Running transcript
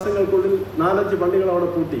മാസങ്ങൾക്കുള്ളിൽ 4-5 പള്ളികൾ അവിടെ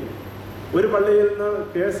പൂട്ടി. ഒരു പള്ളിയിൽ നിന്ന്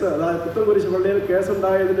കേസ്, അതായത് പുത്തൻകുരിശ് പള്ളിയിൽ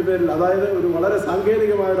കേസുണ്ടായതിൻ്റെ പേരിൽ, അതായത് ഒരു വളരെ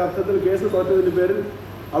സാങ്കേതികമായ ഒരു അർത്ഥത്തിൽ കേസ് തോറ്റതിൻ്റെ പേരിൽ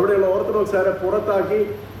അവിടെയുള്ള ഓർത്തഡോക്സുകാരെ പുറത്താക്കി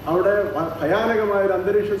അവിടെ ഭയാനകമായൊരു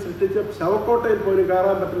അന്തരീക്ഷം സൃഷ്ടിച്ച് ശവക്കോട്ടയിൽ പോലും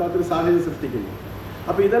കയറാൻ പറ്റില്ലാത്തൊരു സാഹചര്യം സൃഷ്ടിക്കുന്നു.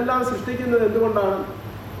 അപ്പോൾ ഇതെല്ലാം സൃഷ്ടിക്കുന്നത് എന്തുകൊണ്ടാണ്?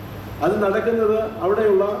 അത് നടക്കുന്നത്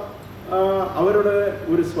അവിടെയുള്ള അവരുടെ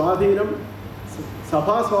ഒരു സ്വാധീനം,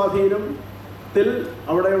 സഭാ സ്വാധീനത്തിൽ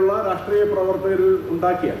അവിടെയുള്ള രാഷ്ട്രീയ പ്രവർത്തകരിൽ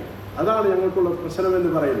ഉണ്ടാക്കിയാണ്. അതാണ് ഞങ്ങൾക്കുള്ള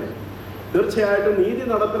പ്രശ്നമെന്ന് പറയുന്നത്. തീർച്ചയായിട്ടും നീതി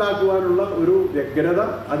നടപ്പിലാക്കുവാനുള്ള ഒരു വ്യഗ്രത,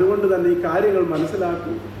 അതുകൊണ്ട് തന്നെ ഈ കാര്യങ്ങൾ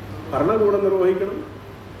മനസ്സിലാക്കി ഭരണകൂടം നിർവഹിക്കണം.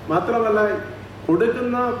 മാത്രമല്ല,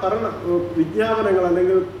 കൊടുക്കുന്ന വിജ്ഞാപനങ്ങൾ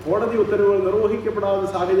അല്ലെങ്കിൽ കോടതി ഉത്തരവുകൾ നിർവഹിക്കപ്പെടാത്ത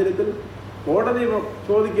സാഹചര്യത്തിൽ കോടതി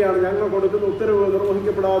ചോദിക്കുകയാണ്, ഞങ്ങൾ കൊടുക്കുന്ന ഉത്തരവുകൾ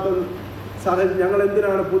നിർവഹിക്കപ്പെടാത്ത സാഹചര്യം ഞങ്ങൾ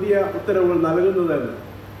എന്തിനാണ് പുതിയ ഉത്തരവുകൾ നൽകുന്നതെന്ന്.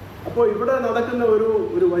 അപ്പോൾ ഇവിടെ നടക്കുന്ന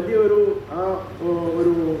ഒരു വലിയൊരു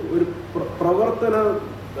ഒരു പ്രവർത്തന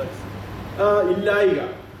ഇല്ലായ്ക,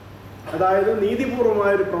 അതായത്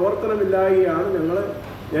നീതിപൂർവമായൊരു പ്രവർത്തനമില്ലായ്കയാണ് ഞങ്ങൾ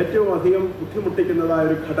ഏറ്റവും അധികം ബുദ്ധിമുട്ടിക്കുന്നതായ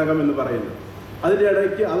ഒരു ഘടകം എന്ന് പറയുന്നത്. അതിൻ്റെ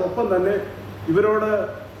ഇടയ്ക്ക് അതൊപ്പം തന്നെ ഇവരോട്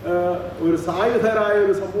ഒരു സായുധരായ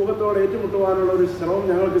ഒരു സമൂഹത്തോട് ഏറ്റുമുട്ടുവാനുള്ള ഒരു ശ്രമം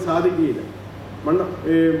ഞങ്ങൾക്ക് സാധിക്കുകയില്ല.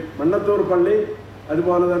 മണ്ണത്തൂർ പള്ളി,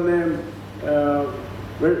 അതുപോലെ തന്നെ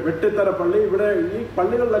വെട്ടിത്തറ പള്ളി, ഇവിടെ ഈ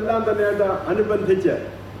പള്ളികളിലെല്ലാം തന്നെ അനുബന്ധിച്ച്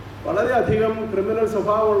വളരെയധികം ക്രിമിനൽ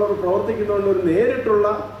സ്വഭാവമുള്ളവർ പ്രവർത്തിക്കുന്നതുകൊണ്ട് ഒരു നേരിട്ടുള്ള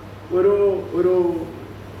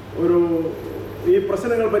ഒരു ഈ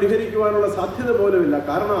പ്രശ്നങ്ങൾ പരിഹരിക്കുവാനുള്ള സാധ്യത പോലുമില്ല.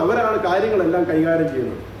 കാരണം അവരാണ് കാര്യങ്ങളെല്ലാം കൈകാര്യം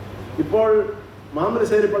ചെയ്യുന്നത്. ഇപ്പോൾ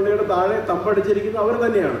മാമലശ്ശേരി പള്ളിയുടെ താഴെ തമ്പടിച്ചിരിക്കുന്ന അവർ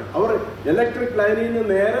തന്നെയാണ്. അവർ ഇലക്ട്രിക് ലൈനിൽ നിന്ന്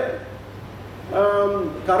നേരെ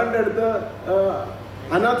കറണ്ട് എടുത്ത്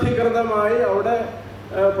അനധികൃതമായി അവിടെ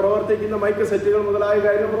പ്രവർത്തിക്കുന്ന മൈക്ക് സെറ്റുകൾ മുതലായ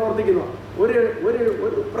കാര്യങ്ങൾ പ്രവർത്തിക്കുന്നു.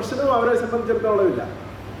 ഒരു പ്രശ്നവും അവരെ സംബന്ധിച്ചിടത്തോളം ഇല്ല.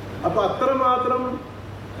 അപ്പോൾ അത്രമാത്രം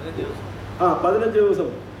 15 ദിവസം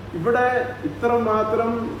ഇവിടെ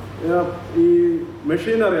ഇത്രമാത്രം ഈ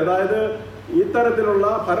മെഷീനറി, അതായത് ഈ തരത്തിലുള്ള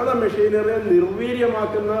ഭരണ മെഷീനറിയെ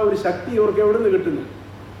നിർവീര്യമാക്കുന്ന ഒരു ശക്തി ഇവർക്ക് എവിടെ നിന്ന് കിട്ടുന്നു?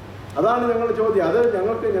 അതാണ് ഞങ്ങളുടെ ചോദ്യം. അത്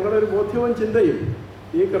ഞങ്ങളുടെ ഒരു ബോധ്യവും ചിന്തയും.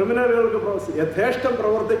 ഈ ക്രിമിനലുകൾക്ക് യഥേഷ്ടം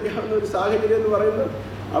പ്രവർത്തിക്കാവുന്ന ഒരു സാഹചര്യം എന്ന് പറയുന്നത്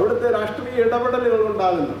അവിടുത്തെ രാഷ്ട്രീയ ഇടപെടലുകൾ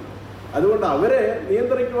ഉണ്ടാകുന്നു. അതുകൊണ്ട് അവരെ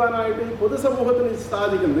നിയന്ത്രിക്കുവാനായിട്ട് ഈ പൊതുസമൂഹത്തിന്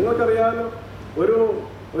സാധിക്കും. നിങ്ങൾക്കറിയാമല്ലോ, ഒരു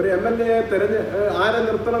MLA ആരെ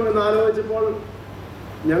നിർത്തണം എന്ന് ആലോചിച്ചപ്പോൾ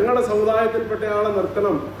ഞങ്ങളുടെ സമുദായത്തിൽപ്പെട്ട ആളെ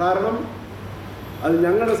നിർത്തണം, കാരണം അത്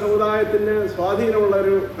ഞങ്ങളുടെ സമുദായത്തിന്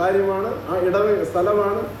സ്വാധീനമുള്ളൊരു കാര്യമാണ്, ആ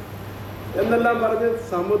സ്ഥലമാണ് എന്നെല്ലാം പറഞ്ഞ്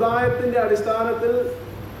സമുദായത്തിൻ്റെ അടിസ്ഥാനത്തിൽ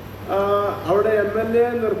അവിടെ MLA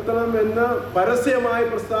നിർത്തണം എന്ന് പരസ്യമായി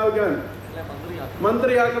പ്രസ്താവിക്കാൻ,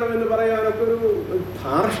 മന്ത്രിയാക്കണമെന്ന് പറയാനൊക്കെ ഒരു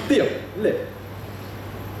ധാർഷ്ട്യം അല്ലേ?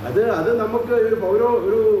 അത് നമുക്ക്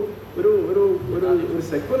ഒരു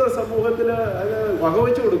സെക്യുലർ സമൂഹത്തിൽ അത്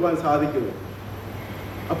വകവെച്ചു കൊടുക്കാൻ സാധിക്കുന്നു.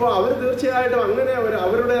 അപ്പോൾ അവർ തീർച്ചയായിട്ടും അങ്ങനെ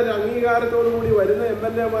അവരുടെ അംഗീകാരത്തോടു കൂടി വരുന്ന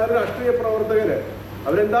MLA-മാർ, രാഷ്ട്രീയ പ്രവർത്തകർ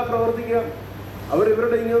അവരെന്താ പ്രവർത്തിക്കുക?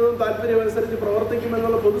 ഇവരുടെ ഇങ്ങനൊന്നും താല്പര്യമനുസരിച്ച്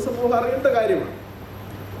പ്രവർത്തിക്കുമെന്നുള്ള പൊതുസമൂഹം അറിയേണ്ട കാര്യമാണ്.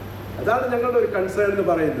 അതാണ് ഞങ്ങളുടെ ഒരു കൺസേൺ എന്ന്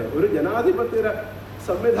പറയുന്നത്. ഒരു ജനാധിപത്യ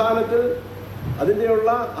സംവിധാനത്തിൽ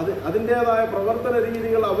അതിൻ്റേതായ പ്രവർത്തന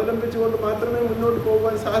രീതികൾ അവലംബിച്ചുകൊണ്ട് മാത്രമേ മുന്നോട്ട്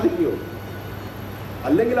പോകാൻ സാധിക്കൂ.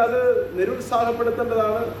 അല്ലെങ്കിൽ അത്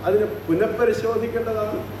നിരുത്സാഹപ്പെടുത്തേണ്ടതാണ്, അതിനെ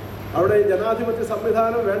പുനഃപരിശോധിക്കേണ്ടതാണ്. അവിടെ ജനാധിപത്യ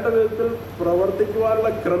സംവിധാനം വേണ്ട വിധത്തിൽ പ്രവർത്തിക്കുവാനുള്ള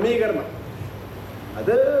ക്രമീകരണം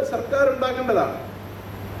അത് സർക്കാർ ഉണ്ടാക്കേണ്ടതാണ്.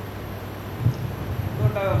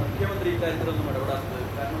 മുഖ്യമന്ത്രി ഇക്കാര്യത്തിലൊന്നും ഇടപെടാത്തത്?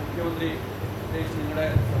 കാരണം മുഖ്യമന്ത്രി നിങ്ങളുടെ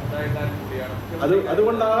സമുദായക്കാരൻ കൂടിയാണ്.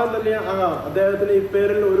 അതുകൊണ്ടാകാൻ തന്നെ അദ്ദേഹത്തിന് ഈ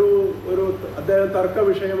പേരിൽ അദ്ദേഹം തർക്ക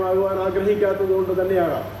വിഷയമാകുവാൻ ആഗ്രഹിക്കാത്തത് കൊണ്ട്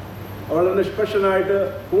തന്നെയാകാം വളരെ നിഷ്പക്ഷനായിട്ട്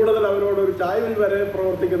കൂടുതൽ അവരോട് ഒരു ചായ്വിൽ വരെ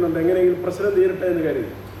പ്രവർത്തിക്കുന്നുണ്ട്, എങ്ങനെയെങ്കിലും പ്രശ്നം തീരട്ടെ എന്ന്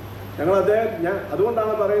കരുതി.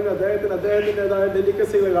 അതുകൊണ്ടാണ് പറയുന്നത്, അദ്ദേഹത്തിൻ്റെതായ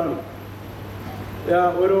ഡെലിക്കസികൾ കാണും.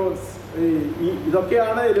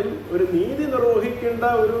 ഇതൊക്കെയാണേലും ഒരു നീതി നിർവഹിക്കേണ്ട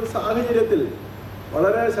ഒരു സാഹചര്യത്തിൽ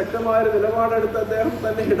വളരെ ശക്തമായൊരു നിലപാടെടുത്ത് അദ്ദേഹം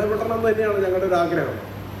തന്നെ ഇടപെടണം എന്ന് തന്നെയാണ് ഞങ്ങളുടെ ഒരു ആഗ്രഹം.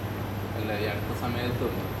 അല്ല, ഈ അടുത്ത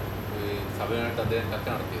സമയത്തും സഭയായിട്ട് അദ്ദേഹം ചർച്ച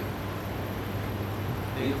നടത്തിയത്.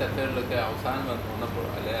 ഈ ചർച്ചകളിലൊക്കെ അവസാനം വന്നപ്പോൾ,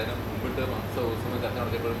 അല്ലെങ്കിൽ അതിന് മുമ്പിട്ട് ദിവസം ചർച്ച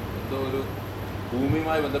നടത്തിയപ്പോഴും എന്തോ ഒരു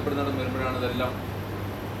ഭൂമിയുമായി ബന്ധപ്പെടുന്നിടം വരുമ്പോഴാണ് ഇതെല്ലാം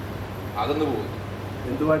അകന്നു പോകുന്നു.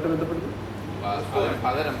 എന്തുമായിട്ട് ബന്ധപ്പെടുന്നു?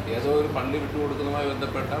 പകരം ഏതോ ഒരു പള്ളി വിട്ടുകൊടുക്കുന്നതുമായി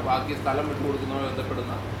ബന്ധപ്പെട്ട, ബാക്കി സ്ഥലം വിട്ടുകൊടുക്കുന്നതുമായി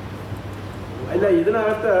ബന്ധപ്പെടുന്ന അല്ല.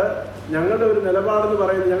 ഇതിനകത്ത് ഞങ്ങളുടെ ഒരു നിലപാടെന്ന്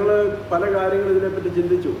പറയുന്നത്, ഞങ്ങൾ പല കാര്യങ്ങളും ഇതിനെപ്പറ്റി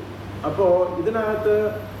ചിന്തിച്ചു. അപ്പോൾ ഇതിനകത്ത്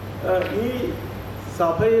ഈ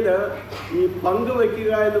സഭയിൽ ഈ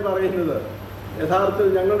പങ്കുവയ്ക്കുക എന്ന് പറയുന്നത് യഥാർത്ഥത്തിൽ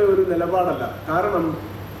ഞങ്ങളുടെ ഒരു നിലപാടല്ല. കാരണം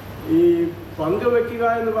ഈ പങ്കുവയ്ക്കുക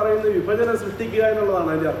എന്ന് പറയുന്നത് വിഭജനം സൃഷ്ടിക്കുക എന്നുള്ളതാണ്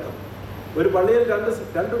അതിൻ്റെ അർത്ഥം. ഒരു പള്ളിയിൽ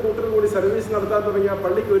രണ്ട് കൂട്ടർ കൂടി സർവീസ് നടത്താൻ തുടങ്ങിയാൽ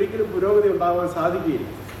പള്ളിക്ക് ഒരിക്കലും പുരോഗതി ഉണ്ടാകാൻ സാധിക്കുകയില്ല.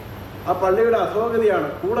 ആ പള്ളിയുടെ അധോഗതിയാണ്.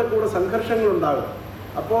 കൂടെ കൂടെ സംഘർഷങ്ങളുണ്ടാകും.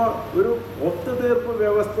 അപ്പോൾ ഒരു ഒത്തുതീർപ്പ്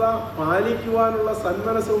വ്യവസ്ഥ പാലിക്കുവാനുള്ള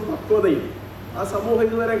സന്മനസ്സും പക്വതയും ആ സമൂഹം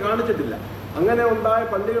ഇതുവരെ കാണിച്ചിട്ടില്ല. അങ്ങനെ ഉണ്ടായ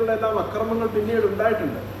പള്ളികളിലെല്ലാം അക്രമങ്ങൾ പിന്നീട്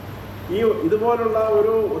ഉണ്ടായിട്ടുണ്ട്. ഇതുപോലുള്ള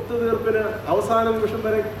ഒരു ഒത്തുതീർപ്പിന് അവസാന നിമിഷം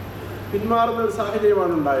വരെ പിന്മാറുന്ന ഒരു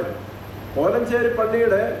സാഹചര്യമാണ് ഉണ്ടായത്. കോലഞ്ചേരി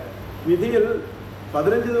പള്ളിയുടെ വിധിയിൽ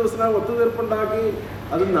 15 ദിവസത്തിനകം ഒത്തുതീർപ്പുണ്ടാക്കി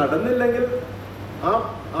അത് നടന്നില്ലെങ്കിൽ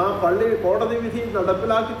ആ പള്ളി കോടതി വിധി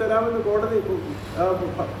നടപ്പിലാക്കി തരാമെന്ന് കോടതി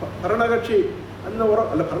ഭരണകക്ഷി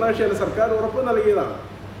ഭരണകക്ഷിയല്ല, സർക്കാർ ഉറപ്പ് നൽകിയതാണ്.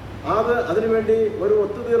 അതിനുവേണ്ടി ഒരു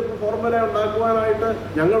ഒത്തുതീർപ്പ് ഫോർമുല ഉണ്ടാക്കുവാനായിട്ട്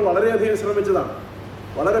ഞങ്ങൾ വളരെയധികം ശ്രമിച്ചതാണ്.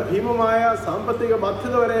 വളരെ ഭീമമായ സാമ്പത്തിക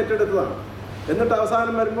ബാധ്യത വരെ ഏറ്റെടുത്തതാണ്. എന്നിട്ട്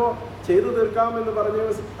അവസാനം വരുമ്പോൾ ചെയ്തു തീർക്കാമെന്ന് പറഞ്ഞ്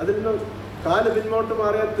അതിൽ നിന്ന് കാല് പിന്നോട്ട്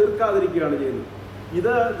മാറിയാൽ തീർക്കാതിരിക്കുകയാണ് ചെയ്യുന്നത്.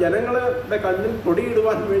 ഇത് ജനങ്ങളുടെ കണ്ണിൽ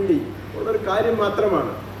പൊടിയിടുവാൻ വേണ്ടി ഉള്ളൊരു കാര്യം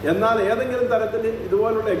മാത്രമാണ്. എന്നാൽ ഏതെങ്കിലും തരത്തിൽ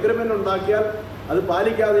ഇതുപോലുള്ള എഗ്രിമെൻ്റ് ഉണ്ടാക്കിയാൽ അത്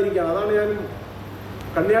പാലിക്കാതിരിക്കുകയാണ്. അതാണ് ഞാൻ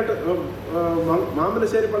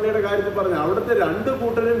മാമലശ്ശേരി പള്ളിയുടെ കാര്യത്തിൽ പറഞ്ഞത്. അവിടുത്തെ 2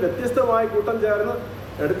 കൂട്ടരും വ്യത്യസ്തമായ കൂട്ടം ചേർന്ന്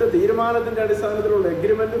എടുത്ത തീരുമാനത്തിൻ്റെ അടിസ്ഥാനത്തിലുള്ള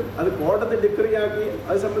എഗ്രിമെൻറ്റും അത് കോടതി ഡിക്രിയാക്കി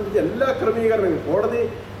അത് സംബന്ധിച്ച് എല്ലാ ക്രമീകരണങ്ങളും കോടതി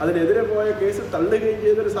അതിനെതിരെ പോയ കേസ് തള്ളുകയും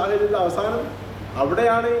ചെയ്തൊരു സാഹചര്യത്തിൽ അവസാനം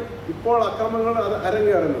അവിടെയാണ് ഇപ്പോൾ അക്രമങ്ങൾ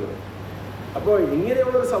അരങ്ങേറുന്നത്. അപ്പോൾ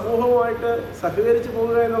ഇങ്ങനെയുള്ളൊരു സമൂഹവുമായിട്ട് സഹകരിച്ചു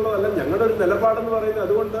പോകുക എന്നുള്ളതല്ല ഞങ്ങളുടെ ഒരു നിലപാടെന്ന് പറയുന്നത്.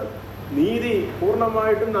 അതുകൊണ്ട് നീതി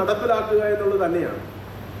പൂർണ്ണമായിട്ടും നടപ്പിലാക്കുക എന്നുള്ളത് തന്നെയാണ്.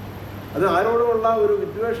 അത് ആരോടുമുള്ള ഒരു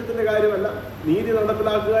വിദ്വേഷത്തിൻ്റെ കാര്യമല്ല. നീതി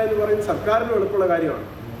നടപ്പിലാക്കുക എന്ന് പറയുന്നത് സർക്കാരിന് എളുപ്പമുള്ള കാര്യമാണ്.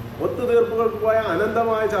 ഒത്തുതീർപ്പുകൾക്ക് പോയ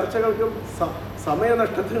അനന്തമായ ചർച്ചകൾക്കും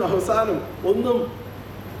സമയനഷ്ടത്തിനും അവസാനം ഒന്നും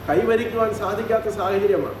കൈവരിക്കുവാൻ സാധിക്കാത്ത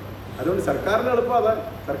സാഹചര്യമാണ്. അതുകൊണ്ട് സർക്കാരിന് എളുപ്പം അതാണ്.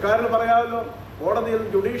 സർക്കാരിന് പറയാമല്ലോ, കോടതിയിൽ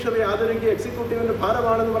ജുഡീഷ്യറി ആദരിക്കുക എക്സിക്യൂട്ടീവിൻ്റെ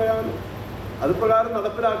ഭാരമാണെന്ന് പറയാമല്ലോ. അതുപ്രകാരം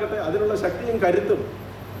നടപ്പിലാക്കട്ടെ. അതിനുള്ള ശക്തിയും കരുത്തും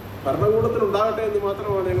ഭരണകൂടത്തിൽ ഉണ്ടാകട്ടെ എന്ന്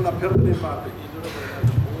മാത്രമാണ് ഞങ്ങളുടെ അഭ്യർത്ഥനയും പാർട്ടി.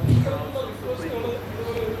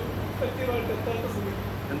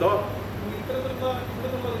 എന്തോ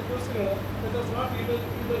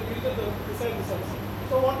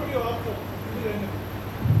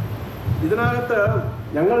ഇതിനകത്ത്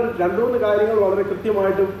ഞങ്ങൾ 2-3 കാര്യങ്ങൾ വളരെ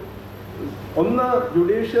കൃത്യമായിട്ടും, ഒന്ന്,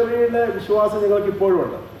 ജുഡീഷ്യറിയുടെ വിശ്വാസം ഞങ്ങൾക്ക്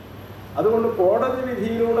ഇപ്പോഴുമുണ്ട്. അതുകൊണ്ട് കോടതി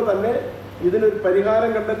വിധിയിലൂടെ തന്നെ ഇതിനൊരു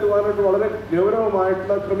പരിഹാരം കണ്ടെത്തുവാനായിട്ട് വളരെ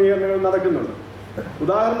ഗൗരവമായിട്ടുള്ള ക്രമീകരണങ്ങൾ നടക്കുന്നുണ്ട്.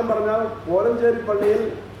 ഉദാഹരണം പറഞ്ഞാൽ കോലഞ്ചേരി പള്ളിയിൽ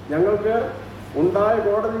ഞങ്ങൾക്ക് ഉണ്ടായ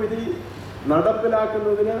കോടതി വിധി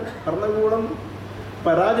നടപ്പിലാക്കുന്നതിന് ഭരണകൂടം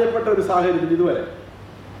പരാജയപ്പെട്ട ഒരു സാഹചര്യത്തിൽ ഇതുവരെ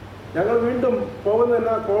ഞങ്ങൾ വീണ്ടും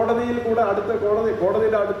പോകുന്നതന്നെ കോടതിയിൽ കൂടെ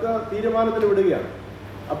കോടതിയുടെ അടുത്ത തീരുമാനത്തിന് വിടുകയാണ്.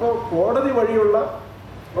 അപ്പോൾ കോടതി വഴിയുള്ള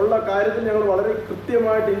കാര്യത്തിൽ ഞങ്ങൾ വളരെ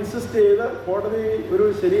കൃത്യമായിട്ട് ഇൻസിസ്റ്റ് ചെയ്ത് കോടതി ഒരു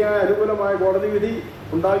ശരിയായ അനുകൂലമായ കോടതി വിധി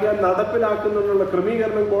ഉണ്ടാക്കിയാൽ നടപ്പിലാക്കുന്നതിനുള്ള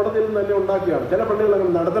ക്രമീകരണം കോടതിയിൽ നിന്ന് തന്നെ ഉണ്ടാക്കുകയാണ്. ചില പള്ളികൾ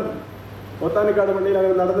അങ്ങനെ നടന്നിട്ടുണ്ട്. പോത്താനിക്കാട് പള്ളിയിൽ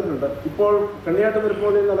അങ്ങനെ നടന്നിട്ടുണ്ട്. ഇപ്പോൾ കണ്ണിയാട്ട്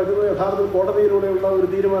തിരുപ്പതിയിൽ നടക്കുന്നത് യഥാർത്ഥത്തിൽ കോടതിയിലൂടെയുള്ള ഒരു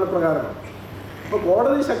തീരുമാനപ്രകാരമാണ്. അപ്പോൾ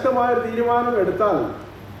കോടതി ശക്തമായൊരു തീരുമാനം എടുത്താൽ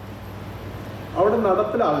അവിടെ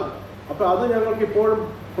നടപ്പിലാകും. അപ്പോൾ അത് ഞങ്ങൾക്ക് ഇപ്പോഴും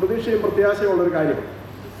പ്രതീക്ഷയും പ്രത്യാശയും ഉള്ളൊരു കാര്യമാണ്.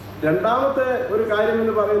 രണ്ടാമത്തെ ഒരു കാര്യം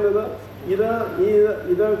എന്ന് പറയുന്നത്,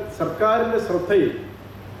 ഇത് സർക്കാരിൻ്റെ ശ്രദ്ധയിൽ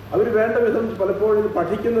അവർ വേണ്ട വിധം പലപ്പോഴും ഇത്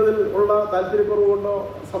പഠിക്കുന്നതിൽ ഉള്ള താല്പര്യക്കുറവുകൊണ്ടോ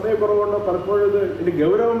സമയക്കുറവുകൊണ്ടോ പലപ്പോഴും ഇതിൻ്റെ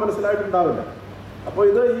ഗൗരവം മനസ്സിലായിട്ടുണ്ടാവില്ല. അപ്പോൾ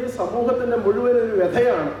ഇത് ഈ സമൂഹത്തിൻ്റെ മുഴുവൻ ഒരു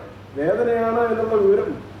വേദനയാണ് എന്നുള്ള വിവരം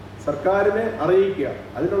സർക്കാരിനെ അറിയിക്കുക.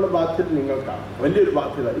 അതിനുള്ള ബാധ്യത നിങ്ങൾക്കാണ്, വലിയൊരു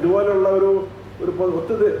ബാധ്യത. ഇതുപോലുള്ള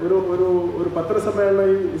ഒരു പത്രസമ്മേളനം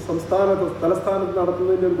ഈ തലസ്ഥാനത്ത്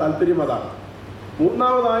നടത്തുന്നതിൻ്റെ ഒരു താല്പര്യം അതാണ്.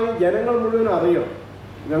 മൂന്നാമതായി ജനങ്ങൾ മുഴുവൻ അറിയണം.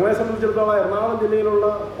 ഞങ്ങളെ സംബന്ധിച്ചിടത്തോളം എറണാകുളം ജില്ലയിലുള്ള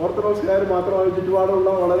ഓർത്തഡോക്സുകാർ മാത്രമായി ചുറ്റുപാടുള്ള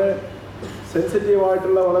വളരെ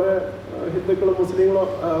സെൻസിറ്റീവായിട്ടുള്ള വളരെ ഹിന്ദുക്കളും മുസ്ലിങ്ങളും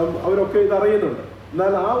അവരൊക്കെ ഇത് അറിയുന്നുണ്ട്.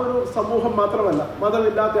 എന്നാൽ ആ ഒരു സമൂഹം മാത്രമല്ല,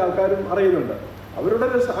 മതമില്ലാത്ത ആൾക്കാരും അറിയുന്നുണ്ട്. അവരുടെ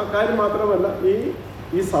കാര്യം മാത്രമല്ല,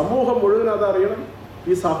 ഈ സമൂഹം മുഴുവൻ അതറിയണം.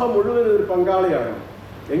 ഈ സഭ മുഴുവൻ ഒരു പങ്കാളിയാണ്.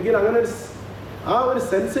 എങ്കിൽ അങ്ങനെ ആ ഒരു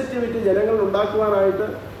സെൻസിറ്റിവിറ്റി ജനങ്ങൾ ഉണ്ടാക്കുവാനായിട്ട്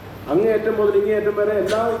അങ്ങേയറ്റം മുതൽ ഇങ്ങേയറ്റം വരെ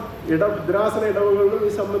എല്ലാ ഭദ്രാസന ഇടവുകളിലും ഈ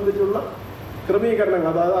സംബന്ധിച്ചുള്ള ക്രമീകരണങ്ങൾ,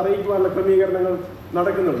 അതായത് അറിയിക്കുവാനുള്ള ക്രമീകരണങ്ങൾ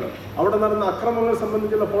നടക്കുന്നുണ്ട്. അവിടെ നടന്ന അക്രമങ്ങൾ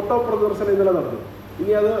സംബന്ധിച്ചുള്ള ഫോട്ടോ പ്രദർശനം ഇന്നലെ നടന്നു.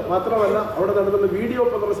 ഇനി അത് മാത്രമല്ല, അവിടെ നടത്തുന്ന വീഡിയോ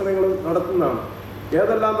പ്രദർശനങ്ങൾ നടത്തുന്നതാണ്.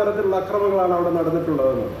 ഏതെല്ലാം തരത്തിലുള്ള അക്രമങ്ങളാണ് അവിടെ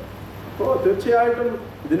നടന്നിട്ടുള്ളതെന്നുള്ളത്. അപ്പോൾ തീർച്ചയായിട്ടും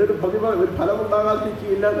ഇതിനൊരു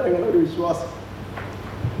ഫലമുണ്ടാകാതിരിക്കില്ല എന്ന് ഞങ്ങളൊരു വിശ്വാസം.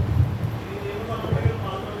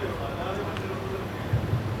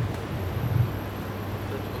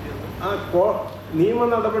 നിയമ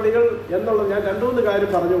നടപടികൾ എന്നുള്ളത് ഞാൻ 2-3 കാര്യം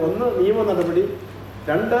പറഞ്ഞു. ഒന്ന്, നിയമ നടപടി.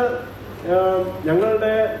 2,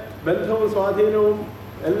 ഞങ്ങളുടെ ബന്ധവും സ്വാധീനവും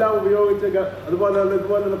എല്ലാം ഉപയോഗിച്ച്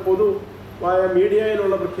ഇതുപോലുള്ള പൊതുവായ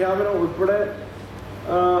മീഡിയയിലുള്ള പ്രഖ്യാപനം ഉൾപ്പെടെ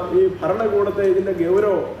ഈ ഭരണകൂടത്തെ ഇതിൻ്റെ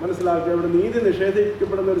ഗൗരവം മനസ്സിലാക്കി അവിടെ നീതി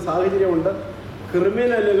നിഷേധിക്കപ്പെടുന്ന ഒരു സാഹചര്യമുണ്ട്.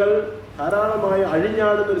 ക്രിമിനലുകൾ ധാരാളമായി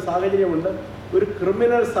അഴിഞ്ഞാടുന്ന ഒരു സാഹചര്യമുണ്ട്. ഒരു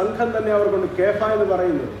ക്രിമിനൽ സംഘം തന്നെ അവർക്കുണ്ട്, കേഫ എന്ന്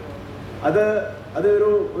പറയുന്നത്. അത് ഒരു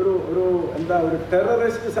ഒരു ഒരു എന്താ ഒരു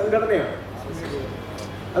ടെററിസ്റ്റ് സംഘടനയാണ്.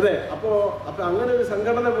 അതെ, അപ്പോൾ അങ്ങനെ ഒരു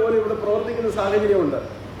സംഘടന പോലെ ഇവിടെ പ്രവർത്തിക്കുന്ന സാഹചര്യമുണ്ട്.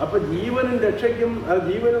 അപ്പോൾ ജീവനും രക്ഷയ്ക്കും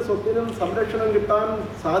ജീവനും സ്വത്തിനും സംരക്ഷണം കിട്ടാൻ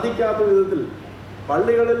സാധിക്കാത്ത വിധത്തിൽ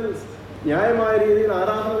പള്ളികളിൽ ന്യായമായ രീതിയിൽ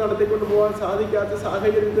ആരാധന നടത്തിക്കൊണ്ട് പോകാൻ സാധിക്കാത്ത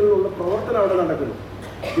സാഹചര്യത്തിലുള്ള പ്രവർത്തനം അവിടെ നടക്കുന്നു.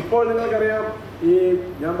 ഇപ്പോൾ നിങ്ങൾക്കറിയാം, ഈ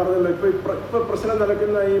ഞാൻ പറഞ്ഞല്ലോ, ഇപ്പോൾ പ്രശ്നം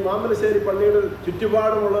നടക്കുന്ന ഈ മാമലശ്ശേരി പള്ളിയുടെ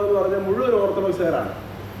ചുറ്റുപാടുമുള്ളതെന്ന് പറഞ്ഞാൽ മുഴുവൻ ഓർത്തഡോക്സുകാരാണ്.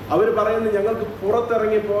 അവർ പറയുന്നത് ഞങ്ങൾക്ക്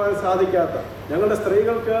പുറത്തിറങ്ങി പോകാൻ സാധിക്കാത്ത, ഞങ്ങളുടെ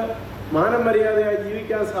സ്ത്രീകൾക്ക് മാനം മര്യാദയായി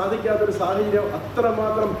ജീവിക്കാൻ സാധിക്കാത്തൊരു സാഹചര്യം,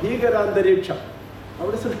 അത്രമാത്രം ഭീകരാന്തരീക്ഷം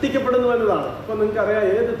അവിടെ സൃഷ്ടിക്കപ്പെടുന്നു എന്നതാണ്. അപ്പോൾ നിങ്ങൾക്കറിയാം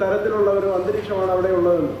ഏത് തരത്തിലുള്ള ഒരു അന്തരീക്ഷമാണ് അവിടെ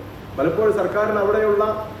ഉള്ളതെന്ന്. പലപ്പോഴും സർക്കാരിന്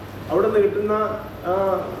അവിടെ നിന്ന് കിട്ടുന്ന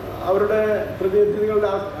അവരുടെ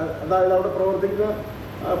പ്രതിനിധികളുടെ, അതായത് അവിടെ പ്രവർത്തിക്കുന്ന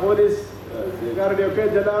പോലീസുകാരുടെയൊക്കെ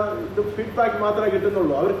ഫീഡ്ബാക്ക് മാത്രമേ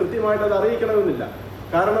കിട്ടുന്നുള്ളൂ. അവർ കൃത്യമായിട്ട് അത് അറിയിക്കണമെന്നില്ല.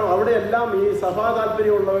 കാരണം അവിടെയെല്ലാം ഈ സഭാ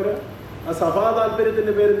താല്പര്യമുള്ളവർ, ആ സഭാ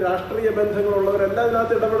താല്പര്യത്തിൻ്റെ പേരിൽ രാഷ്ട്രീയ ബന്ധങ്ങളുള്ളവരെല്ലാം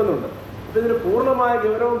ഇതിനകത്ത് ഇടപെടുന്നുണ്ട്. അപ്പോൾ ഇതിന് പൂർണ്ണമായ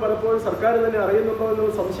ഗൗരവം പലപ്പോഴും സർക്കാർ തന്നെ അറിയുന്നുണ്ടോ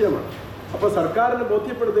എന്നൊരു സംശയമാണ്. അപ്പോൾ സർക്കാരിന്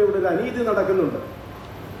ബോധ്യപ്പെടുത്തുക ഇവിടെ ഒരു അനീതി നടക്കുന്നുണ്ട്.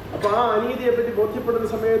 അപ്പോൾ ആ അനീതിയെപ്പറ്റി ബോധ്യപ്പെടുന്ന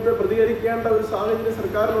സമയത്ത് പ്രതികരിക്കേണ്ട ഒരു സാഹചര്യം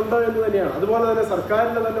സർക്കാരിനുണ്ടോ എന്ന് തന്നെയാണ്. അതുപോലെ തന്നെ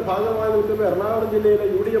സർക്കാരിൻ്റെ തന്നെ ഭാഗമായി നിൽക്കുന്ന എറണാകുളം ജില്ലയിലെ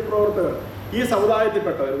UDF പ്രവർത്തകർ, ഈ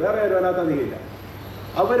സമുദായത്തിൽപ്പെട്ടവർ, വേറെ ആരും അതിനകത്ത് അധികമില്ല,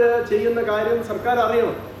 അവർ ചെയ്യുന്ന കാര്യം സർക്കാർ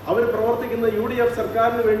അറിയണം. അവർ പ്രവർത്തിക്കുന്ന UDF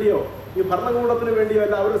സർക്കാരിന് വേണ്ടിയോ ഈ ഭരണകൂടത്തിന് വേണ്ടിയോ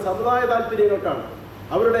അല്ല, അവരുടെ സമുദായ താല്പര്യങ്ങൾക്കാണ്.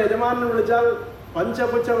 അവരുടെ യജമാനെ വിളിച്ചാൽ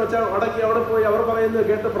പഞ്ചപുച്ച വെച്ച അടക്കി അവിടെ പോയി അവർ പറയുന്നത്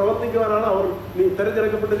കേട്ട് പ്രവർത്തിക്കുവാനാണ് അവർ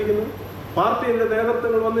തിരഞ്ഞെടുക്കപ്പെട്ടിരിക്കുന്നത്. പാർട്ടിയുടെ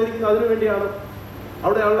നേതൃത്വങ്ങൾ വന്നിരിക്കുന്നത് അതിനു വേണ്ടിയാണ്.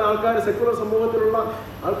 അവിടെയുള്ള ആൾക്കാർ, സെക്യുലർ സമൂഹത്തിലുള്ള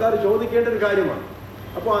ആൾക്കാർ ചോദിക്കേണ്ട ഒരു കാര്യമാണ്.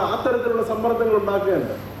 അപ്പോൾ അത്തരത്തിലുള്ള സമ്മർദ്ദങ്ങൾ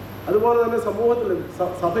ഉണ്ടാക്കുകയുണ്ട്. അതുപോലെ തന്നെ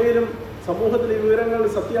സഭയിലും സമൂഹത്തിലെ വിവരങ്ങൾ,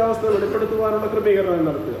 സത്യാവസ്ഥ വെളിപ്പെടുത്തുവാനുള്ള ക്രമീകരണം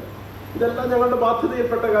നടത്തുക, ഇതെല്ലാം ഞങ്ങളുടെ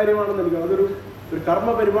ബാധ്യതയിൽപ്പെട്ട കാര്യമാണെന്ന് എനിക്ക് അതൊരു കർമ്മ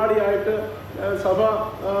പരിപാടിയായിട്ട് സഭ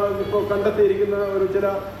ഇപ്പോൾ കണ്ടെത്തിയിരിക്കുന്ന ചില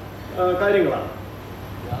കാര്യങ്ങളാണ്.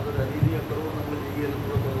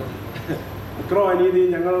 അക്രമ അനീതി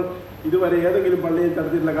ഞങ്ങൾ ഇതുവരെ ഏതെങ്കിലും പള്ളിയിൽ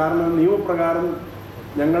നടത്തിയിട്ടില്ല. കാരണം നിയമപ്രകാരം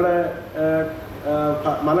ഞങ്ങളുടെ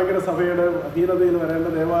മലങ്കര സഭയുടെ അധീനതയിൽ വരേണ്ട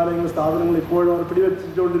ദേവാലയങ്ങൾ, സ്ഥാപനങ്ങൾ ഇപ്പോഴും അവർ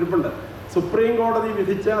പിടിവെച്ചുകൊണ്ടിരിപ്പുണ്ട്. സുപ്രീം കോടതി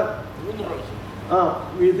വിധിച്ച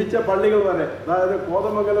പള്ളികൾ വരെ, അതായത്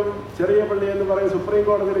കോതമംഗലം ചെറിയ പള്ളി എന്ന് പറയുന്ന സുപ്രീം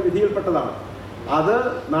കോടതിയുടെ വിധിയിൽപ്പെട്ടതാണ്. അത്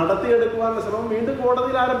നടത്തിയെടുക്കുവാനുള്ള ശ്രമം വീണ്ടും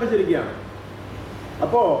കോടതിയിൽ ആരംഭിച്ചിരിക്കുകയാണ്.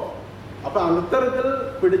 അപ്പോൾ അത്തരത്തിൽ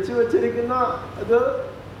പിടിച്ചു വച്ചിരിക്കുന്ന ഇത്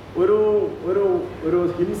ഒരു ഒരു ഒരു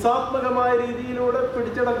ഹിംസാത്മകമായ രീതിയിലൂടെ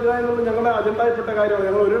പിടിച്ചെടുക്കുക എന്നുള്ളത് ഞങ്ങളുടെ അജണ്ടയിൽപ്പെട്ട കാര്യമാണ്.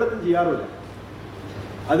 ഞങ്ങൾ ഒരിടത്തും ചെയ്യാറില്ല.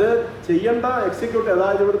 അത് ചെയ്യേണ്ട എക്സിക്യൂട്ടീവ്,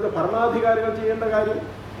 അതായത് ഇവിടുത്തെ ഭരണാധികാരികൾ ചെയ്യേണ്ട കാര്യം,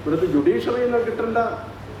 ഇവിടുത്തെ ജുഡീഷ്യറിയിൽ നിന്ന് കിട്ടേണ്ട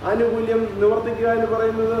ആനുകൂല്യം നിവർത്തിക്കുക എന്ന്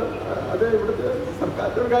പറയുന്നത് അത് ഇവിടുത്തെ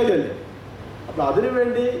സർക്കാരിൻ്റെ ഒരു കാര്യമല്ലേ. അപ്പം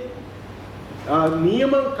അതിനുവേണ്ടി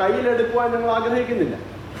നിയമം കയ്യിലെടുക്കുവാൻ ഞങ്ങൾ ആഗ്രഹിക്കുന്നില്ല.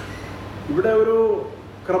 ഇവിടെ ഒരു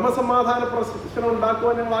ക്രമസമാധാന പ്രശ്നം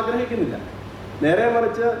ഉണ്ടാക്കുവാൻ ഞങ്ങൾ ആഗ്രഹിക്കുന്നില്ല. നേരെ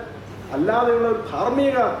മറിച്ച് അല്ലാതെയുള്ള ഒരു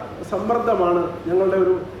ധാർമ്മിക സമ്മർദ്ദമാണ് ഞങ്ങളുടെ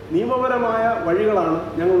ഒരു നിയമപരമായ വഴികളാണ്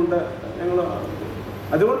ഞങ്ങൾ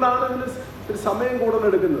അതുകൊണ്ടാണ് ഇതിന് ഒരു സമയം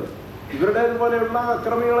കൂടുതലെടുക്കുന്നത്. ഇവരുടേതുപോലെയുള്ള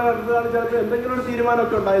അക്രമികളെ അടുത്താണ് ചിലപ്പോൾ എന്തെങ്കിലും ഒരു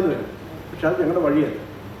തീരുമാനമൊക്കെ ഉണ്ടായെന്ന് വരും. പക്ഷെ അത് ഞങ്ങളുടെ വഴിയല്ല.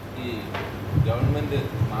 ഈ ഗവൺമെന്റ്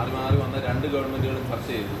മാറി മാറി വന്ന രണ്ട് ഗവൺമെന്റുകളും ചർച്ച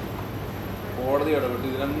ചെയ്തു, കോടതി ഇടപെട്ട്,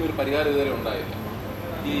 ഇതിനൊന്നും ഒരു പരിഹാരം ഇതുവരെ ഉണ്ടായില്ല.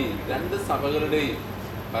 ഈ രണ്ട് സഭകളുടെയും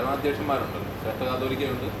പരമാധ്യക്ഷന്മാരുണ്ടല്ലോ, ശ്രേഷ്ഠ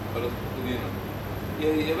കാതോലിക്കയുണ്ട്, ഒരു സ്ഥിതിയുണ്ട്.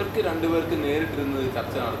 ഇവർക്ക് രണ്ടുപേർക്ക് നേരിട്ടിരുന്ന്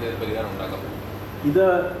ചർച്ച നടത്തിയത് പരിഹാരം ഉണ്ടാക്കാം.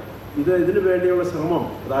 ഇതിനു വേണ്ടിയുള്ള ശ്രമം,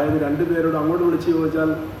 അതായത് രണ്ടുപേരോട് അങ്ങോട്ട് വിളിച്ച് ചോദിച്ചാൽ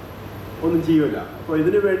ഒന്നും ചെയ്യില്ല. അപ്പോൾ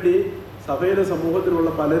ഇതിനു വേണ്ടി സഭയിലെ സമൂഹത്തിലുള്ള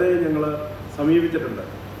പലരെയും ഞങ്ങൾ സമീപിച്ചിട്ടുണ്ട്.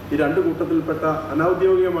 ഈ രണ്ട് കൂട്ടത്തിൽപ്പെട്ട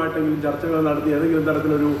അനൗദ്യോഗികമായിട്ടെങ്കിലും ചർച്ചകൾ നടത്തി ഏതെങ്കിലും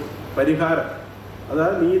തരത്തിലൊരു പരിഹാരം,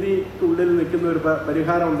 അതായത് നീതിക്കുള്ളിൽ നിൽക്കുന്ന ഒരു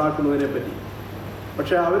പരിഹാരം ഉണ്ടാക്കുന്നതിനെ പറ്റി.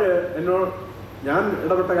 പക്ഷേ ഞാൻ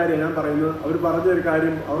ഇടപെട്ട കാര്യം ഞാൻ പറയുന്നത്, അവർ പറഞ്ഞൊരു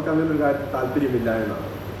കാര്യം, അവർക്ക് അങ്ങനെ ഒരു കാര്യം താല്പര്യമില്ല എന്നാണ്.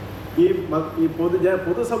 ഈ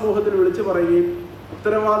പൊതുസമൂഹത്തിൽ വിളിച്ചു പറയുകയും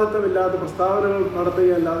ഉത്തരവാദിത്വമില്ലാത്ത പ്രസ്താവനകൾ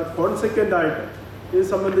നടത്തുകയല്ലാതെ കോൺസിക്വൻ്റായിട്ട് ഇത്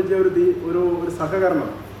സംബന്ധിച്ച ഒരു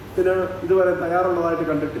സഹകരണത്തിന് ഇതുവരെ തയ്യാറുള്ളതായിട്ട്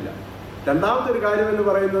കണ്ടിട്ടില്ല. രണ്ടാമത്തെ ഒരു കാര്യം എന്ന്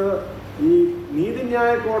പറയുന്നത്, ഈ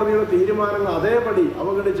നീതിന്യായ കോടതിയുടെ തീരുമാനങ്ങൾ അതേപടി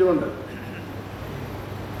അവഗണിച്ചുകൊണ്ട്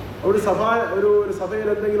ഒരു സഭയിൽ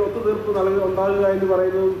എന്തെങ്കിലും ഒത്തുതീർപ്പ് ഉണ്ടാകുക എന്ന്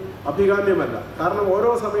പറയുന്നത് അഭികാമ്യമല്ല. കാരണം ഓരോ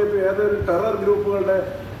സമയത്തും ഏതൊരു ടെറർ ഗ്രൂപ്പുകളുടെ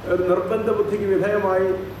ഒരു നിർബന്ധ ബുദ്ധിക്ക് വിധേയമായി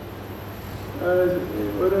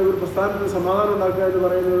ഒരു പ്രസ്ഥാനത്തിന് സമാധാനം ഉണ്ടാക്കുക എന്ന്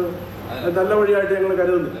പറയുന്നത് നല്ല വഴിയായിട്ട് ഞങ്ങൾ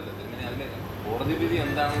കരുതുന്നില്ല. കോടതി വിധി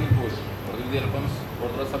എന്താണെങ്കിൽ പോലും കോടതി വിധി ചിലപ്പം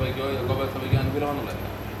ഓർത്തഡോക്സ് സഭയ്ക്കോ യാക്കോബ സഭയ്ക്കോ അനുകൂലമാണെന്നുള്ളതല്ല.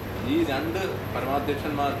 ഈ രണ്ട്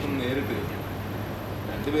പരമാധ്യക്ഷന്മാർക്കും നേരിട്ട്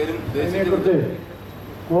രണ്ടുപേരും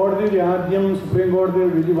കോടതിയിൽ ആദ്യം സുപ്രീം കോടതിയിൽ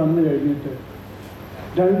വിധി വന്നു കഴിഞ്ഞിട്ട്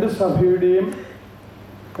രണ്ട് സഭയുടെയും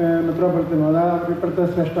മെത്രാപ്പൊലീത്തനും, അതായത് ഇപ്പോഴത്തെ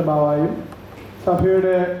ശ്രേഷ്ഠ ബാവായും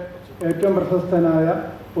സഭയുടെ ഏറ്റവും പ്രശസ്തനായ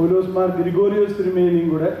പൗലോസ് മാർ ഗ്രിഗോറിയോസ് തിരുമേനിയും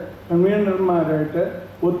കൂടെ കൺവീനർമാരായിട്ട്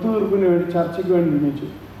ഒത്തുതീർപ്പിന് വേണ്ടി ചർച്ചയ്ക്ക് വേണ്ടി നിയമിച്ചു.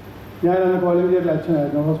 ഞാനന്ന് കോളേജിലെ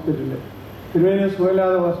അച്ഛനായിരുന്നു ഹോസ്പിറ്റലിൽ. തിരുവേനി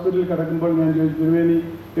സുഖമില്ലാതെ ഹോസ്പിറ്റലിൽ കിടക്കുമ്പോൾ ഞാൻ ചോദിച്ചു, തിരുവേനി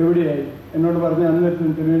എവിടെയായി? എന്നോട് പറഞ്ഞ്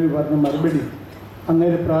അന്നേരത്തിന് തിരുവേനി പറഞ്ഞ മറുപടി,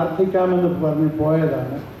 അങ്ങനെ പ്രാർത്ഥിക്കാമെന്ന് പറഞ്ഞ്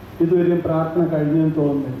പോയതാണ്, ഇതുവരെയും പ്രാർത്ഥന കഴിഞ്ഞെന്ന്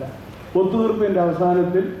തോന്നുന്നില്ല. ഒത്തുതീർപ്പിൻ്റെ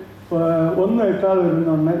അവസാനത്തിൽ ഒന്നും എത്താതെ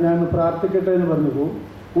വരുന്നുണ്ട്, ഞാൻ പ്രാർത്ഥിക്കട്ടെ എന്ന് പറഞ്ഞു പോകും.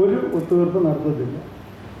 ഒരു ഒത്തുതീർപ്പ് നടത്തത്തില്ല.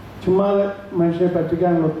 ചുമ്മാതെ മനുഷ്യരെ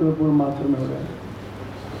പറ്റിക്കാനുള്ള ഒത്തുതീർപ്പുകൾ മാത്രമേ ഉള്ളൂ.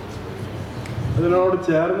 അതിനോട്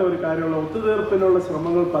ചേർന്ന ഒരു കാര്യമുള്ള ഒത്തുതീർപ്പിനുള്ള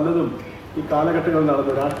ശ്രമങ്ങൾ പലതും ഈ കാലഘട്ടങ്ങളിൽ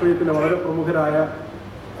നടന്നു. രാഷ്ട്രീയത്തിലെ വളരെ പ്രമുഖരായ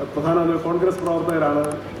പ്രധാന കോൺഗ്രസ് പ്രവർത്തകരാണ്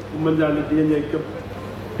Oommen Chandy, T N Jacob,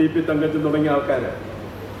 T P Thankachan തുടങ്ങിയ ആൾക്കാർ.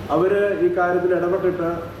 അവർ ഈ കാര്യത്തിൽ ഇടപെട്ടിട്ട്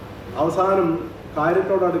അവസാനം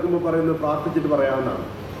കാര്യത്തോട് അടുക്കുമ്പോൾ പറയുന്നത് പ്രാർത്ഥിച്ചിട്ട് പറയാവുന്നതാണ്.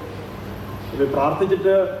 ഇത്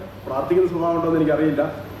പ്രാർത്ഥിക്കുന്ന സ്വഭാവം ഉണ്ടോ എന്ന് എനിക്കറിയില്ല,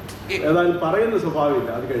 ഏതായാലും പറയുന്ന സ്വഭാവമില്ല.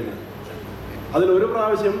 അത് കഴിഞ്ഞ് അതിലൊരു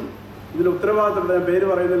പ്രാവശ്യം ഇതിൽ ഉത്തരവാദിത്തപ്പെട്ട, ഞാൻ പേര്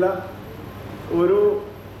പറയുന്നില്ല,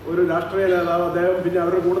 ഒരു രാഷ്ട്രീയ നേതാവ്, അദ്ദേഹം പിന്നെ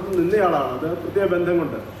അവരുടെ കൂട്ടത്തിൽ നിന്നയാളാണ്. അത് പ്രത്യേക ബന്ധം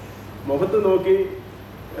കൊണ്ട് മുഖത്ത് നോക്കി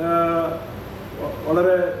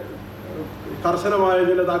വളരെ കർശനമായ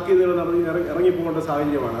ചില താക്കീതുകൾ ഇറങ്ങിപ്പോകേണ്ട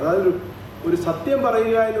സാഹചര്യമാണ്. അതായത് ഒരു സത്യം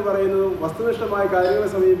പറയുക എന്ന് പറയുന്നതും വസ്തുനിഷ്ഠമായ കാര്യങ്ങളെ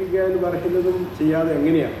സമീപിക്കുക എന്ന് പറയുന്നതും ചെയ്യാതെ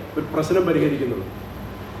എങ്ങനെയാണ് ഒരു പ്രശ്നം പരിഹരിക്കുന്നത്?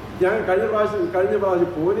 ഞാൻ കഴിഞ്ഞ പ്രാവശ്യം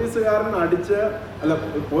പോലീസുകാരൻ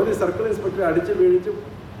പോലീസ് സർക്കിൾ ഇൻസ്പെക്ടറെ അടിച്ച് വീഴിച്ച്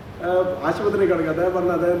ആശുപത്രിയിൽ കിടക്കുക. അദ്ദേഹം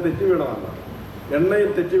പറഞ്ഞ അദ്ദേഹം തെറ്റി വീണതാണ്, എണ്ണയിൽ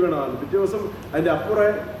തെറ്റി വീണതാണ്. പിറ്റേ ദിവസം അതിൻ്റെ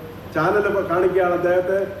അപ്പുറം ചാനൽ കാണിക്കുകയാണ്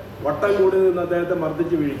അദ്ദേഹത്തെ വട്ടം കൂടി നിന്ന് അദ്ദേഹത്തെ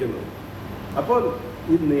മർദ്ദിച്ച് വീഴിക്കുന്നത്. അപ്പോൾ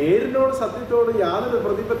ഈ നേരിനോട് സത്യത്തോട് യാതൊരു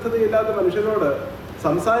പ്രതിബദ്ധതയില്ലാത്ത മനുഷ്യനോട്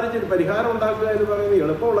സംസാരിച്ച് പരിഹാരം ഉണ്ടാക്കുക എന്ന് പറയുന്നത്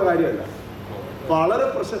എളുപ്പമുള്ള കാര്യമല്ല.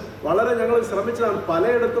 വളരെ ഞങ്ങൾ ശ്രമിച്ചതാണ്.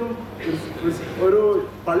 പലയിടത്തും ഒരു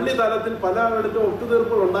പള്ളി തലത്തിൽ പലയിടത്തും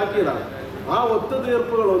ഒത്തുതീർപ്പുകൾ ഉണ്ടാക്കിയതാണ്. ആ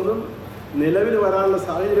ഒത്തുതീർപ്പുകളൊന്നും നിലവിൽ വരാനുള്ള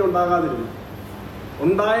സാഹചര്യം ഉണ്ടാകാതിരുന്നു.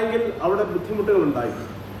 ഉണ്ടായെങ്കിൽ അവിടെ ബുദ്ധിമുട്ടുകൾ ഉണ്ടായി.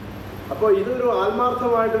 അപ്പോൾ ഇതൊരു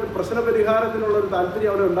ആത്മാർത്ഥമായിട്ടൊരു പ്രശ്ന പരിഹാരത്തിനുള്ളൊരു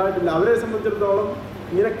താല്പര്യം അവിടെ ഉണ്ടായിട്ടില്ല. അവരെ സംബന്ധിച്ചിടത്തോളം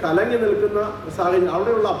ഇങ്ങനെ കലങ്ങി നിൽക്കുന്ന സാഹചര്യം,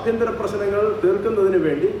 അവിടെയുള്ള ആഭ്യന്തര പ്രശ്നങ്ങൾ തീർക്കുന്നതിന്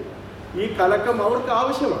വേണ്ടി ഈ കലക്കം അവർക്ക്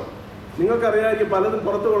ആവശ്യമാണ്. നിങ്ങൾക്കറിയാമായിരിക്കും, പലതും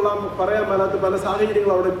പുറത്തു പറയാൻ മേലാത്ത പല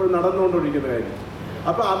സാഹചര്യങ്ങളും അവിടെ ഇപ്പോൾ നടന്നുകൊണ്ടിരിക്കുന്ന കാര്യം.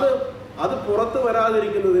 അപ്പോൾ അത് പുറത്ത്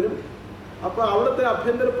വരാതിരിക്കുന്നതിനും അപ്പോൾ അവിടുത്തെ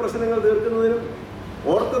ആഭ്യന്തര പ്രശ്നങ്ങൾ തീർക്കുന്നതിനും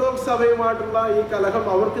ഓർത്തഡോക്സ് സഭയുമായിട്ടുള്ള ഈ കലഹം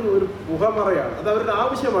അവർക്ക് ഒരു മുഖമറയാണ്. അത് അവരുടെ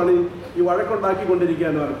ആവശ്യമാണ്. ഈ വഴക്കുണ്ടാക്കിക്കൊണ്ടിരിക്കുക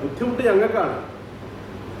എന്ന് പറയുന്നത് ബുദ്ധിമുട്ട് ഞങ്ങൾക്കാണ്.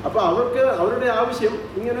 അപ്പോൾ അവരുടെ ആവശ്യം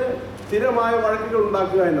ഇങ്ങനെ സ്ഥിരമായ വഴക്കുകൾ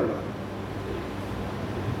ഉണ്ടാക്കുക എന്നുള്ളതാണ്.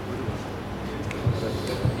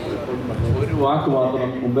 ഒരു വാക്ക് മാത്രം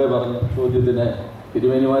മുമ്പേ പറഞ്ഞ ചോദ്യത്തിന്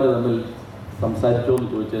തിരുമേനിമാർ തമ്മിൽ സംസാരിച്ചോ എന്ന്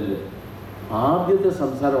ചോദിച്ചതിൽ ആദ്യത്തെ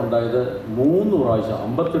സംസാരം ഉണ്ടായത് 3 പ്രാവശ്യം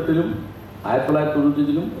 58-ലും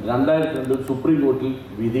 1995-ലും 2002-ലും സുപ്രീം കോടതിയിൽ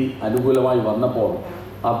വിധി അനുകൂലമായി വന്നപ്പോൾ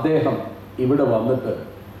അദ്ദേഹം ഇവിടെ വന്നിട്ട്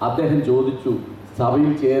അദ്ദേഹം ചോദിച്ചു,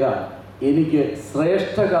 സഭയിൽ ചേരാൻ എനിക്ക്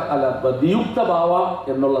നിയുക്ത ബാവ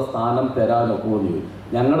എന്നുള്ള സ്ഥാനം തരാനൊക്കെ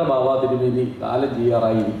ഞങ്ങളുടെ ബാവ തിരുമേനി കാലം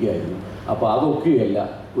ചെയ്യാറായിരിക്കുകയായിരുന്നു. അപ്പോൾ അതൊക്കെയല്ല,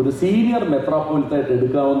 ഒരു സീനിയർ മെത്രാപ്പൊലീത്തായിട്ട്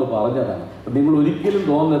എടുക്കാമെന്ന് പറഞ്ഞതാണ്. നിങ്ങൾ ഒരിക്കലും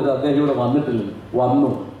തോന്നരുത് അദ്ദേഹം ഇവിടെ വന്നിട്ടില്ലെന്ന്.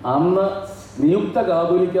 വന്നു. അന്ന് നിയുക്ത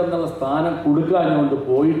കാതോലിക്ക എന്നുള്ള സ്ഥാനം കൊടുക്കാനുകൊണ്ട്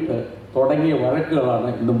പോയിട്ട് തുടങ്ങിയ വഴക്കുകളാണ്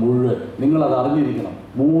ഇന്ന് മുഴുവൻ. നിങ്ങളത് അറിഞ്ഞിരിക്കണം.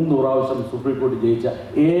 3 പ്രാവശ്യം സുപ്രീം കോടതി ജയിച്ച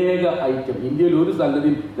ഏക ഐറ്റം ഇന്ത്യയിൽ ഒരു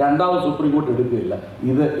സംഗതിയും രണ്ടാമത് സുപ്രീം കോടതി എടുക്കുകയില്ല.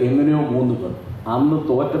 ഇത് എങ്ങനെയോ 3 പേർ അന്ന്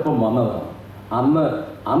തോറ്റപ്പം വന്നതാണ്.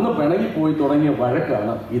 അന്ന് പിണങ്ങിപ്പോയി തുടങ്ങിയ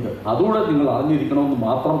വഴക്കാണ് ഇത്. അതുകൂടെ നിങ്ങൾ അറിഞ്ഞിരിക്കണമെന്ന്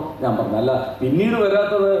മാത്രം ഞാൻ പറഞ്ഞു. അല്ല പിന്നീട്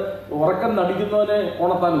വരാത്തത് ഉറക്കം നടിക്കുന്നവനെ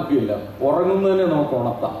ഉണർത്താൻ ഒക്കെയില്ല, ഉറങ്ങുന്നതിനെ നമുക്ക്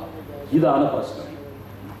ഉണർത്താം. ഇതാണ് പ്രശ്നം.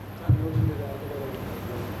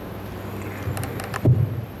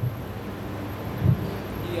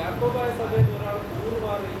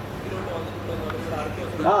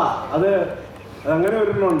 അതങ്ങനെ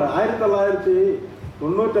ഒരെണ്ണമുണ്ട്.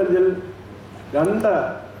 1995-ൽ 2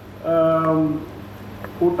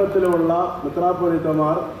 കൂട്ടത്തിലുമുള്ള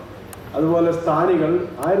മെത്രാപ്പൊലീത്തമാർ അതുപോലെ സ്ഥാനികൾ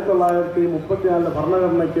 1934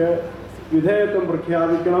 ഭരണഘടനയ്ക്ക് വിധേയത്വം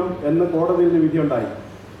പ്രഖ്യാപിക്കണം എന്ന് കോടതിയിൽ വിധിയുണ്ടായി.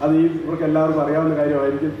 അത് ഇവർക്ക് എല്ലാവർക്കും അറിയാവുന്ന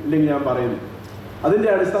കാര്യമായിരിക്കും, ഇല്ലെങ്കിൽ ഞാൻ പറയുന്നു. അതിൻ്റെ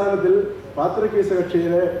അടിസ്ഥാനത്തിൽ പാത്രികീസ്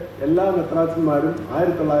കക്ഷിയിലെ എല്ലാ മെത്രാച്ചന്മാരും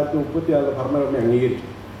 1936 ഭരണഘടന അംഗീകരിച്ചു.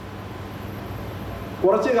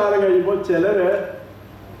 കുറച്ചു കാലം കഴിയുമ്പോൾ ചിലർ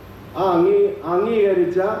ആ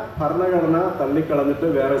അംഗീകരിച്ച ഭരണഘടന തള്ളിക്കളഞ്ഞിട്ട്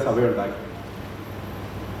വേറെ സഭയുണ്ടാക്കി.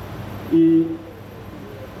 ഈ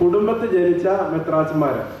കുടുംബത്തിൽ ജനിച്ച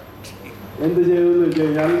മെത്രാച്ചന്മാർ എന്ത് ചെയ്തു എന്ന് വെച്ച്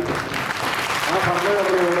കഴിഞ്ഞാൽ ആ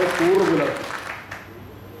ഭരണഘടനയോടെ കൂറ് പുലർത്തി.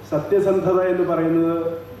 സത്യസന്ധത എന്ന് പറയുന്നത്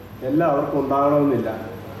എല്ലാവർക്കും ഉണ്ടാകണമെന്നില്ല.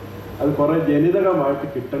 അത് കുറേ ജനിതകമായിട്ട്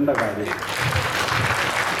കിട്ടേണ്ട കാര്യം.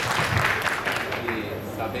 ഈ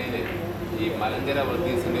സഭയിൽ ഈ മലങ്കര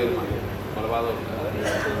വർഗീസിൻ്റെ ഒരു കൊലപാതകമുണ്ട്.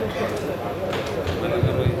 ഈ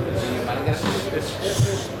മലങ്കര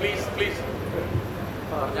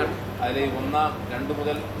അതിൽ 2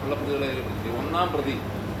 മുതൽ ഉള്ള പ്രതികളെ ഒന്നാം പ്രതി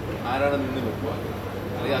ആരാണ് നിന്ന് വെക്കുക,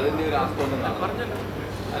 അല്ലെങ്കിൽ അതിൻ്റെ ഒരു ആസ്പദം എന്നാണ്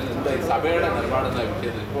എന്താ സഭയുടെ നിലപാടെന്ന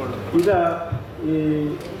വിഷയത്തിൽ ഇപ്പോൾ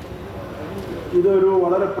ഇതൊരു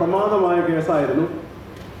വളരെ പ്രമാദമായ കേസായിരുന്നു.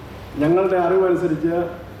 ഞങ്ങളുടെ അറിവനുസരിച്ച്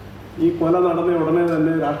ഈ കൊല നടന്ന ഉടനെ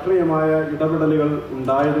തന്നെ രാഷ്ട്രീയമായ ഇടപെടലുകൾ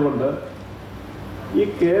ഉണ്ടായതുകൊണ്ട് ഈ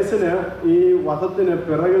കേസിന്, ഈ വധത്തിന്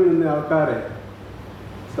പിറകിൽ നിന്ന ആൾക്കാരെ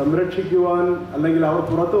സംരക്ഷിക്കുവാൻ അല്ലെങ്കിൽ അവർ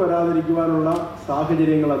പുറത്തു വരാതിരിക്കുവാനുള്ള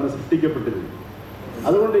സാഹചര്യങ്ങൾ അന്ന് സൃഷ്ടിക്കപ്പെട്ടിരുന്നു.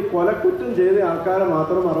 അതുകൊണ്ട് ഈ കൊലക്കുറ്റം ചെയ്ത ആൾക്കാരെ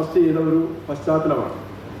മാത്രം അറസ്റ്റ് ചെയ്ത ഒരു പശ്ചാത്തലമാണ്.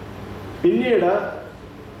 പിന്നീട്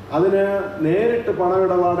അതിന് നേരിട്ട്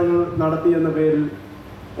പണമിടപാടുകൾ നടത്തിയെന്ന പേരിൽ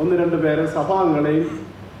 1-2 പേരെ സഭാംഗങ്ങളെയും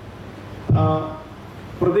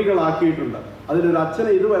പ്രതികളാക്കിയിട്ടുണ്ട്. അതിലൊരു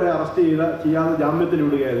അച്ഛനെ ഇതുവരെ അറസ്റ്റ് ചെയ്യാതെ ജാമ്യത്തിൽ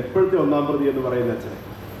വിടുകയായിരുന്നു, ഇപ്പോഴത്തെ 1-ാം പ്രതി എന്ന് പറയുന്ന അച്ഛനെ.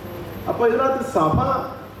 അപ്പോൾ ഇതിനകത്ത് സഭ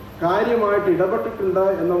കാര്യമായിട്ട് ഇടപെട്ടിട്ടുണ്ട്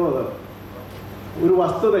എന്നുള്ളത് ഒരു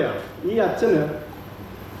വസ്തുതയാണ്. ഈ അച്ഛന്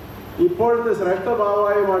ഇപ്പോഴത്തെ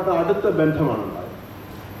ശ്രേഷ്ഠഭാവായുമായിട്ട് അടുത്ത ബന്ധമാണ് ഉണ്ടായത്.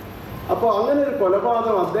 അപ്പോൾ അങ്ങനെ ഒരു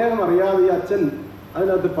കൊലപാതകം അദ്ദേഹം അറിയാതെ ഈ അച്ഛൻ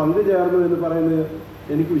അതിനകത്ത് പങ്കുചേർന്നു എന്ന് പറയുന്നത്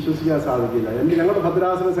എനിക്ക് വിശ്വസിക്കാൻ സാധിക്കില്ല. ഞങ്ങളുടെ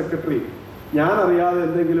ഭദ്രാസന സെക്രട്ടറി ഞാൻ അറിയാതെ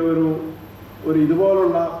എന്തെങ്കിലും ഒരു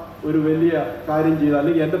ഇതുപോലുള്ള ഒരു വലിയ കാര്യം ചെയ്ത്,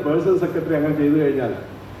 അല്ലെങ്കിൽ എൻ്റെ പേഴ്സണൽ സെക്രട്ടറി അങ്ങനെ ചെയ്തു കഴിഞ്ഞാൽ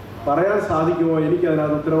പറയാൻ സാധിക്കുമോ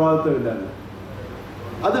എനിക്കതിനകത്ത് ഉത്തരവാദിത്വമില്ല.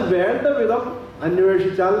 അത് വേണ്ട വിധം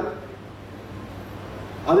അന്വേഷിച്ചാൽ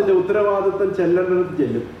അതിൻ്റെ ഉത്തരവാദിത്വം ചെല്ലേണ്ടടുത്ത്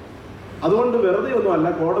ചെല്ലും. അതുകൊണ്ട് വെറുതെ ഒന്നുമല്ല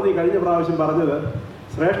കോടതി കഴിഞ്ഞ പ്രാവശ്യം പറഞ്ഞത്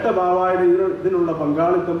ശ്രേഷ്ഠഭാവായുടെ ഇതിനുള്ള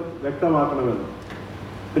പങ്കാളിത്തം വ്യക്തമാക്കണമെന്ന്.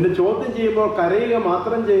 പിന്നെ ചോദ്യം ചെയ്യുമ്പോൾ കരയുക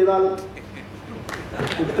മാത്രം ചെയ്താൽ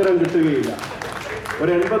ഉത്തരം കിട്ടുകയില്ല.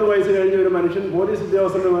 ഒരു 80 വയസ്സ് കഴിഞ്ഞ ഒരു മനുഷ്യൻ പോലീസ്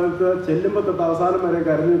ഉദ്യോഗസ്ഥരുടെ മനത്ത് ചെല്ലുമ്പോൾ തൊട്ട് അവസാനം വരെ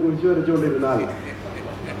കരഞ്ഞ് കുരിശു വരച്ചുകൊണ്ടിരുന്നാൽ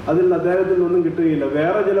അതിൽ അദ്ദേഹത്തിൽ ഒന്നും കിട്ടുകയില്ല.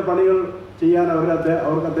 വേറെ ചില പണികൾ ചെയ്യാൻ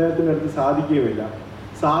അവർക്ക് അദ്ദേഹത്തിൻ്റെ അടുത്ത് സാധിക്കുകയുമില്ല.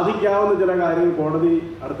 സാധിക്കാവുന്ന ചില കാര്യങ്ങൾ കോടതി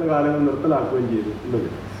അടുത്ത കാലങ്ങളിൽ നിർത്തലാക്കുകയും ചെയ്തിട്ടുണ്ട്.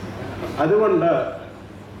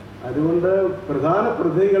 അതുകൊണ്ട് പ്രധാന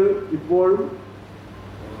പ്രതികൾ ഇപ്പോഴും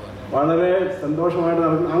വളരെ സന്തോഷമായിട്ട്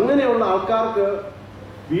നടക്കുന്നു. അങ്ങനെയുള്ള ആൾക്കാർക്ക്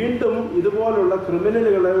വീണ്ടും ഇതുപോലുള്ള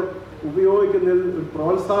ക്രിമിനലുകളെ ഉപയോഗിക്കുന്നതിൽ ഒരു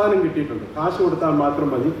പ്രോത്സാഹനം കിട്ടിയിട്ടുണ്ട്. കാശ് കൊടുത്താൽ മാത്രം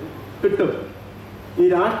മതി, കിട്ടും. ഈ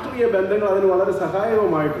രാഷ്ട്രീയ ബന്ധങ്ങൾ അതിന് വളരെ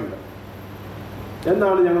സഹായകമായിട്ടുണ്ട്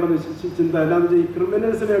എന്നാണ് ഞങ്ങളുടെ ചിന്ത. എന്താണെന്ന് വെച്ചാൽ ഈ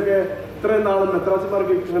ക്രിമിനൽസിനെയൊക്കെ ഇത്രയും നാളും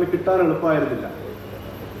മെത്രാസിമാർക്ക് അങ്ങനെ കിട്ടാൻ എളുപ്പമായിരുന്നില്ല.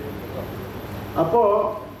 അപ്പോൾ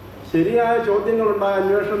ശരിയായ ചോദ്യങ്ങളുണ്ടായ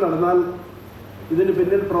അന്വേഷണം നടന്നാൽ ഇതിന്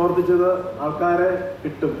പിന്നിൽ പ്രവർത്തിച്ചത് ആൾക്കാരെ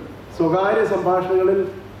കിട്ടും. സ്വകാര്യ സംഭാഷണങ്ങളിൽ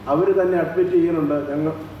അവർ തന്നെ അഡ്മിറ്റ് ചെയ്യുന്നുണ്ട്,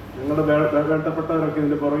 ഞങ്ങളുടെ വേണ്ടപ്പെട്ടവരൊക്കെ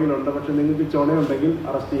ഇതിൻ്റെ പുറകിലുണ്ട്, പക്ഷെ നിങ്ങൾക്ക് ചുണയുണ്ടെങ്കിൽ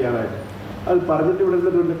അറസ്റ്റ് ചെയ്യാനായിട്ട്. അത് പറഞ്ഞിട്ട് ഇവിടെ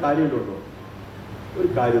ഇരുന്നിട്ട് കാര്യമില്ലുണ്ടോ? ഒരു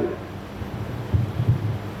കാര്യമില്ല.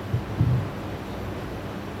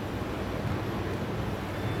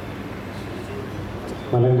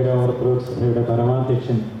 മലങ്കര ഓർത്തഡോക്സ് സഭയുടെ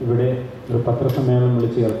പരമാധ്യക്ഷൻ ഇവിടെ ഒരു പത്രസമ്മേളനം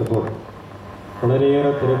വിളിച്ചു ചേർത്തപ്പോൾ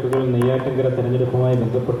വളരെയേറെ തിരക്കുകൾ നെയ്യാറ്റിൻകര തെരഞ്ഞെടുപ്പുമായി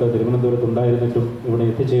ബന്ധപ്പെട്ട് തിരുവനന്തപുരത്ത് ഉണ്ടായിരുന്നിട്ടും ഇവിടെ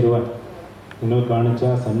എത്തിച്ചേരുവാൻ നിങ്ങൾ കാണിച്ച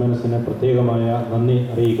സന്മനസ്സിന് പ്രത്യേകമായ നന്ദി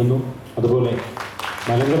അറിയിക്കുന്നു. അതുപോലെ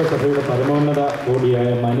മലങ്കര സഭയുടെ പരമോന്നത ബോഡിയായ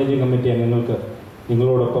മാനേജിംഗ് കമ്മിറ്റി അംഗങ്ങൾക്ക്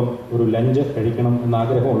നിങ്ങളോടൊപ്പം ഒരു ലഞ്ച് കഴിക്കണം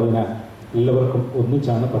എന്നാഗ്രഹമുള്ളതിനാൽ എല്ലാവർക്കും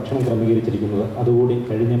ഒന്നിച്ചാണ് ഭക്ഷണം ക്രമീകരിച്ചിരിക്കുന്നത്. അതുകൂടി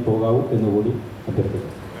കഴിഞ്ഞേ പോകാവൂ എന്നുകൂടി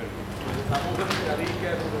അഭ്യർത്ഥിക്കുന്നു.